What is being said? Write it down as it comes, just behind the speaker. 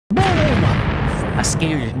I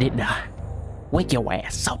scared you, didn't I? Wake your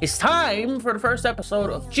ass up. It's time for the first episode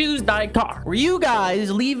of Choose Thy Car, where you guys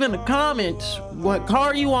leave in the comments what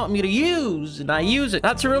car you want me to use, and I use it.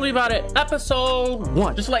 That's really about it. Episode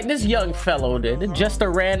 1. Just like this young fellow did. Just a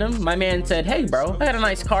random. My man said, hey, bro, I got a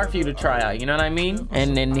nice car for you to try out. You know what I mean?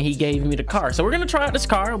 And then he gave me the car. So we're going to try out this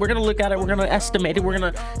car. We're going to look at it. We're going to estimate it. We're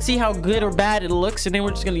going to see how good or bad it looks. And then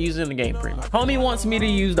we're just going to use it in the game pretty much. Homie wants me to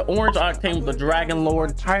use the orange octane with the Dragon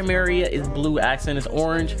Lord. Primary is blue, accent is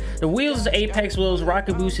orange. The wheels is Apex wheels.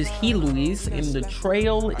 Rocket boost is 𝙎𝙊𝙍𝙍. And the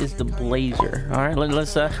trail is the Blazer. All right,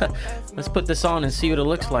 let's put this on and see what it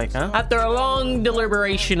looks like, huh? After a long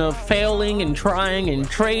deliberation of failing and trying and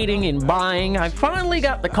trading and buying, I finally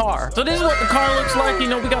got the car. So this is what the car looks like. You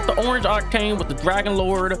know, we got the orange octane with the Dragon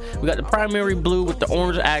Lord. We got the primary blue with the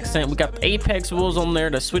orange accent. We got the Apex wheels on there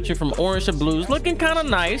to switch it from orange to blue. It's looking kind of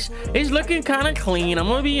nice. It's looking kind of clean. I'm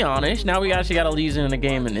gonna be honest. Now we actually got to use it in the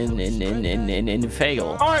game and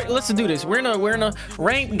fail. All right, let's do this. We're in a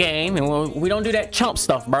ranked game, and we don't do that chump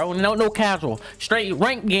stuff, bro. No casual. Straight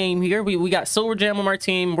ranked game here. We got Silver Jam on our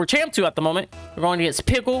team. We're champ 2 at the moment. We're going against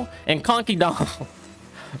Pickle and Conky Dong.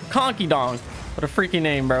 Conky Dong. What a freaking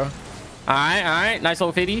name, bro. All right. Nice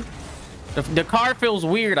little 50. The car feels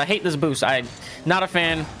weird. I hate this boost. Not a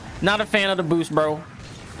fan. Not a fan of the boost, bro.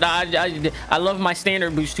 I love my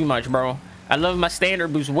standard boost too much, bro. I love my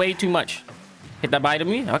standard boost way too much. Hit that bite of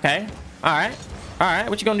me. Okay. All right.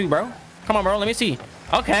 What you gonna do, bro? Come on, bro. Let me see.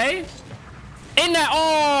 Okay. In that.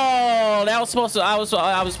 Oh, that was supposed to. I was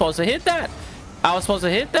supposed to hit that. I was supposed to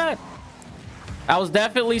hit that. I was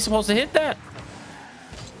definitely supposed to hit that.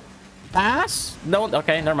 Pass? No.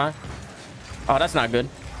 Okay, never mind. Oh, that's not good.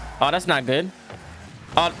 Oh, that's not good.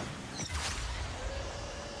 I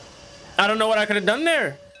don't know what I could have done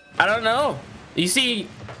there. I don't know. You see,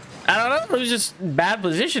 I don't know. It was just bad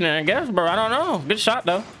positioning, I guess, bro. I don't know. Good shot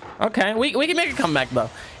though. Okay, we can make a comeback though.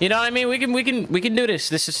 You know what I mean? We can do this.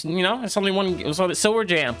 This is, you know, it's only one. It's only Silver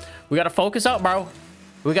Jam. We gotta focus up, bro.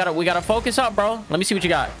 We gotta focus up, bro. Let me see what you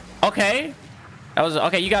got. Okay, that was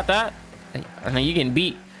okay. You got that. I know you getting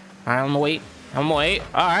beat. All right, I'm gonna wait.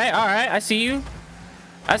 All right. I see you.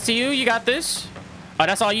 You got this. Oh,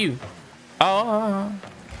 that's all you.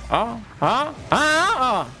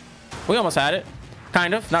 We almost had it.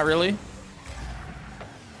 Kind of. Not really.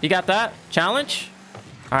 You got that challenge.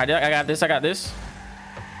 All right, I got this.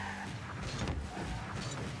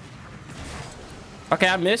 Okay,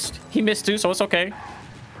 I missed. He missed too, so it's okay.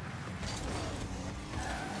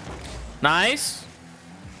 Nice.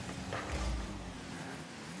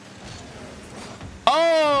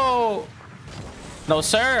 Oh! No,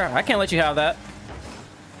 sir. I can't let you have that.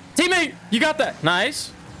 Teammate, you got that.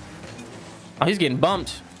 Nice. Oh, he's getting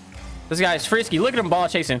bumped. This guy's frisky. Look at him ball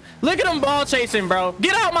chasing. Bro.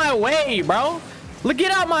 Get out my way, bro.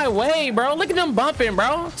 Get out my way, bro. Look at them bumping,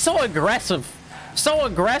 bro. So aggressive,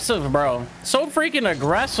 bro. So freaking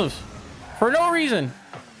aggressive for no reason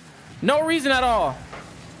at all.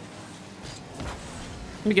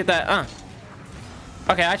 Let me get that.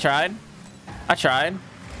 Okay, I tried.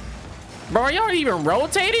 Bro, are y'all even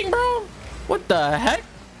rotating, bro? What the heck?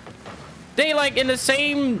 They like in the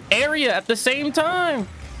same area at the same time.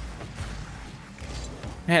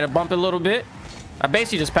 I had to bump it a little bit. I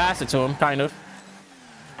basically just passed it to him, kind of.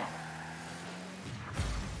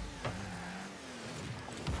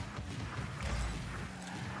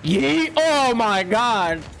 Yeah. Oh my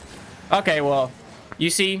god. Okay, well, you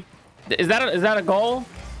see, is that a goal?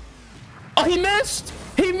 Oh, he missed.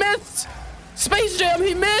 Space Jam,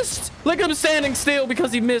 he missed. Look at him standing still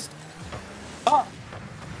because he missed. Oh. All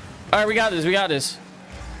right, we got this.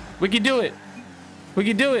 We can do it.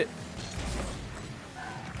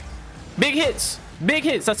 Big hits.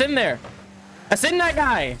 That's in there. That's in that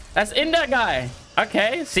guy.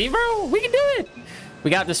 Okay, see, bro, we can do it. We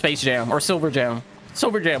got the Space Jam or Silver Jam.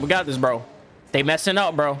 We got this, bro. They messing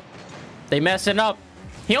up, bro.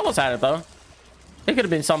 He almost had it though. It could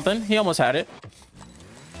have been something. He almost had it.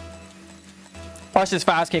 Watch this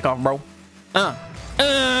fast kickoff, bro.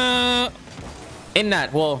 In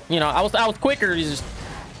that, well, you know, I was quicker.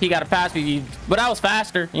 He got to pass me, but I was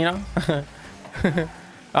faster, you know.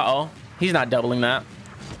 Uh-oh, he's not doubling that.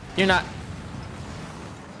 You're not.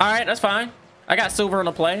 All right, that's fine. I got silver on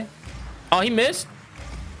the play. Oh, he missed.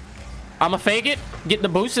 I'ma fake it, get the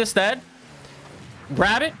boost instead.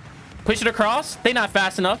 Grab it, push it across. They not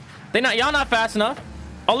fast enough. Y'all not fast enough.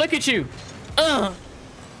 Oh, look at you.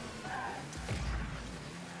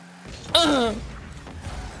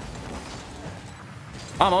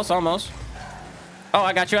 Almost. Oh,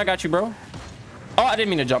 I got you, bro. Oh, I didn't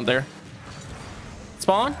mean to jump there.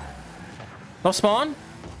 Spawn? No spawn?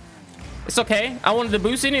 It's okay. I wanted to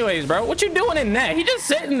boost anyways, bro. What you doing in net? He just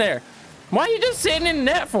sitting there. Why are you just sitting in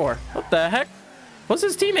net for? What the heck? What's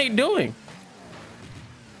his teammate doing?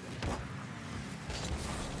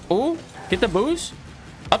 Ooh, get the boost.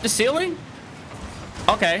 Up the ceiling.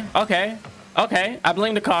 Okay, okay, okay. I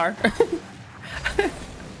blame the car.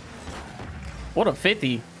 What a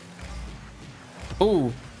 50.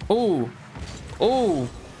 Ooh, ooh, ooh.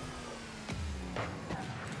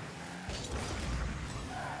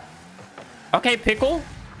 Okay, pickle.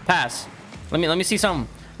 Pass. Let me see some.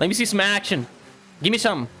 Let me see some action. Give me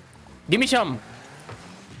some. Give me some.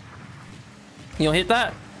 You don't hit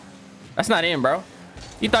that? That's not in, bro.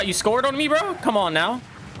 You thought you scored on me, bro? Come on now.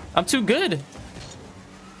 I'm too good.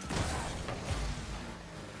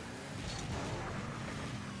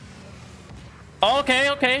 Okay,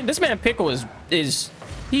 okay. This man Pickle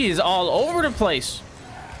he is all over the place.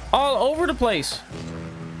 All over the place.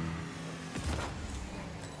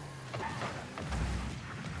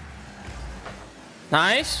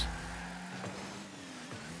 Nice.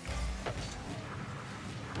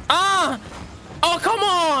 Ah! Oh, come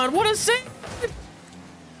on! What a save!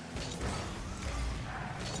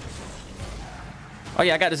 Oh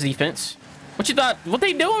yeah, I got this defense. What you thought? What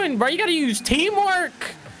they doing, bro? You gotta use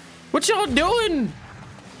teamwork. What y'all doing?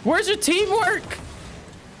 Where's your teamwork?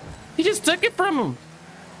 He just took it from him.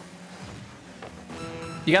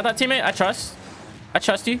 You got that, teammate? I trust. I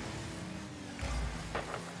trust you.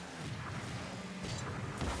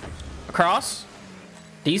 Across.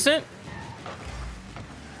 Decent.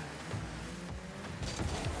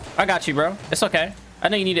 I got you, bro. It's okay. I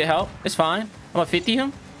know you needed help. It's fine. I'm gonna 50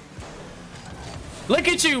 him. Look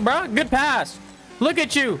at you, bro. Good pass. Look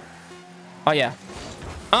at you. Oh, yeah.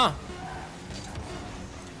 Uh-oh.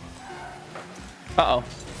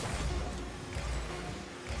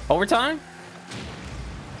 Overtime?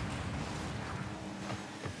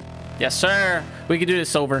 Yes, sir. We could do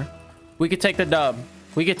this over. We could take the dub.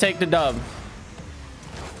 We could take the dub.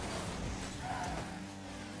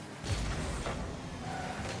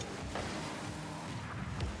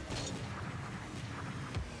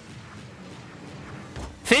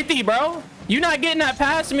 $50, bro. You not getting that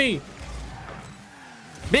past me.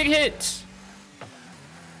 Big hits.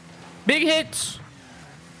 Big hits.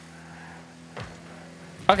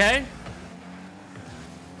 Okay.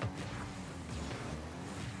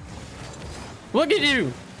 Look at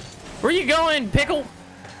you. Where you going, Pickle?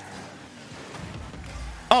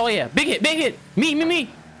 Oh, yeah. Big hit. Big hit. Me.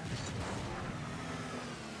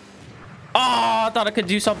 Oh, I thought I could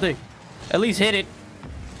do something. At least hit it.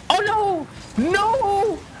 Oh, no.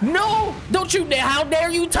 No. No. Don't you dare. How dare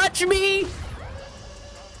you touch me?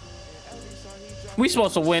 We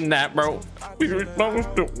supposed to win that, bro. We were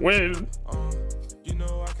supposed to win.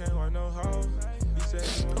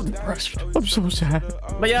 I'm depressed. I'm so sad.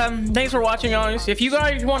 But yeah, thanks for watching, guys. If you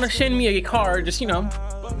guys want to send me a car, just, you know,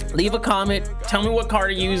 leave a comment. Tell me what car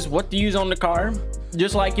to use, what to use on the car.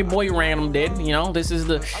 Just like your boy Random did, you know. This is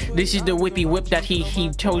the whippy whip that he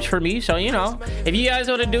chose for me. So, you know, if you guys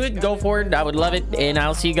want to do it, go for it. I would love it. And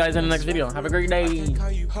I'll see you guys in the next video. Have a great day.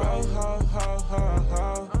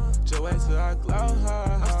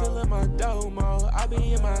 I'm still in my domo, I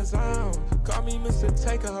be in my zone. Call me Mr.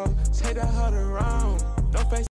 Take a hoe, take that hoe around. No face.